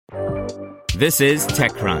This is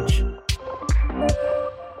TechCrunch.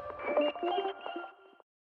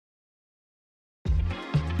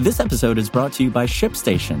 This episode is brought to you by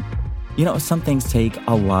ShipStation. You know, some things take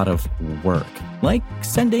a lot of work, like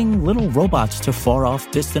sending little robots to far-off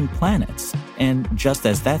distant planets. And just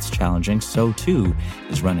as that's challenging, so too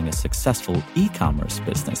is running a successful e-commerce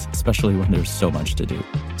business, especially when there's so much to do.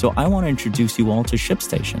 So I want to introduce you all to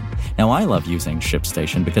ShipStation. Now, I love using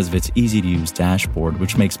ShipStation because of its easy-to-use dashboard,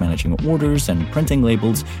 which makes managing orders and printing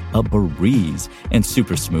labels a breeze and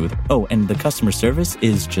super smooth. Oh, and the customer service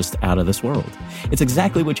is just out of this world. It's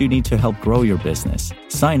exactly what you need to help grow your business.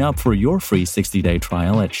 Sign up for your free 60-day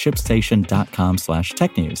trial at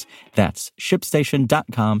shipstation.com/technews. That's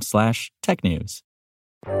shipstation.com/technews.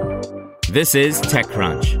 This is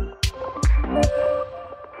TechCrunch.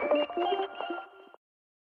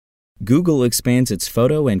 Google expands its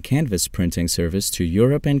photo and canvas printing service to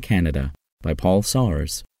Europe and Canada, by Paul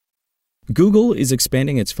Sars. Google is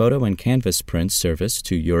expanding its photo and canvas print service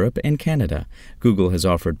to Europe and Canada. Google has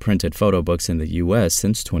offered printed photo books in the U.S.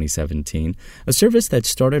 since 2017, a service that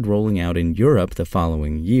started rolling out in Europe the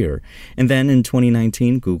following year. And then in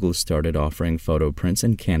 2019, Google started offering photo prints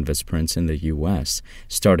and canvas prints in the U.S.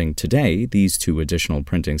 Starting today, these two additional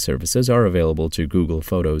printing services are available to Google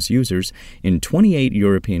Photos users in 28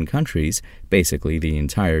 European countries, basically the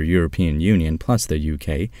entire European Union plus the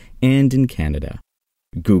UK, and in Canada.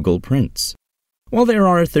 Google Prints. While there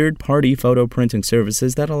are third-party photo printing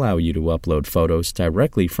services that allow you to upload photos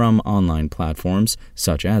directly from online platforms,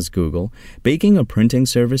 such as Google, baking a printing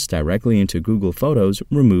service directly into Google Photos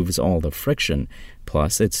removes all the friction.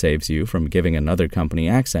 Plus, it saves you from giving another company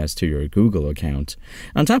access to your Google account.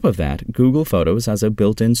 On top of that, Google Photos has a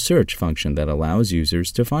built-in search function that allows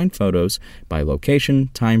users to find photos by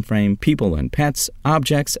location, time frame, people and pets,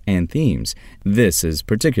 objects, and themes. This is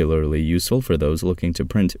particularly useful for those looking to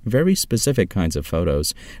print very specific kinds of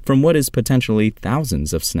photos from what is potentially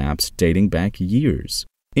thousands of snaps dating back years.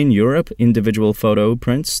 In Europe, individual photo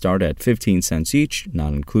prints start at 15 cents each,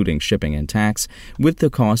 not including shipping and tax, with the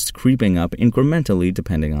cost creeping up incrementally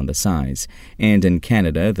depending on the size. And in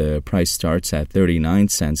Canada, the price starts at 39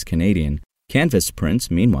 cents Canadian. Canvas prints,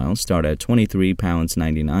 meanwhile, start at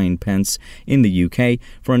 £23.99 in the UK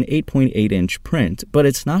for an 8.8-inch print, but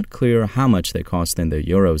it's not clear how much they cost in the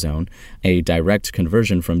Eurozone. A direct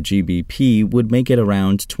conversion from GBP would make it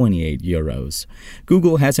around €28.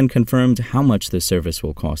 Google hasn't confirmed how much the service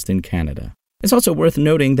will cost in Canada. It's also worth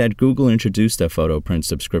noting that Google introduced a photo print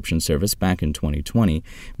subscription service back in 2020,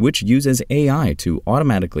 which uses AI to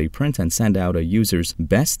automatically print and send out a user's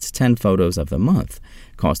best 10 photos of the month.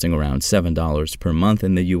 Costing around $7 per month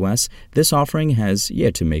in the U.S., this offering has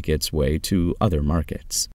yet to make its way to other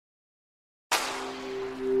markets.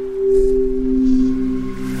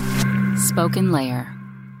 Spoken Layer.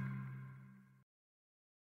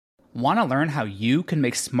 Want to learn how you can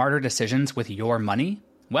make smarter decisions with your money?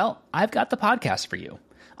 Well, I've got the podcast for you.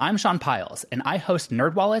 I'm Sean Piles, and I host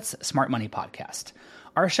NerdWallet's Smart Money Podcast.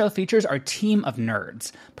 Our show features our team of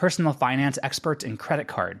nerds, personal finance experts in credit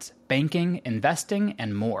cards, banking, investing,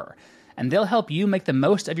 and more. And they'll help you make the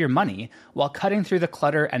most of your money while cutting through the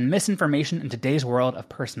clutter and misinformation in today's world of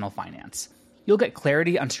personal finance. You'll get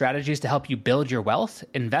clarity on strategies to help you build your wealth,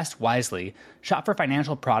 invest wisely, shop for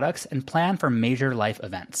financial products, and plan for major life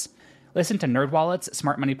events. Listen to NerdWallet's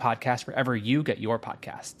Smart Money Podcast wherever you get your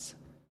podcasts.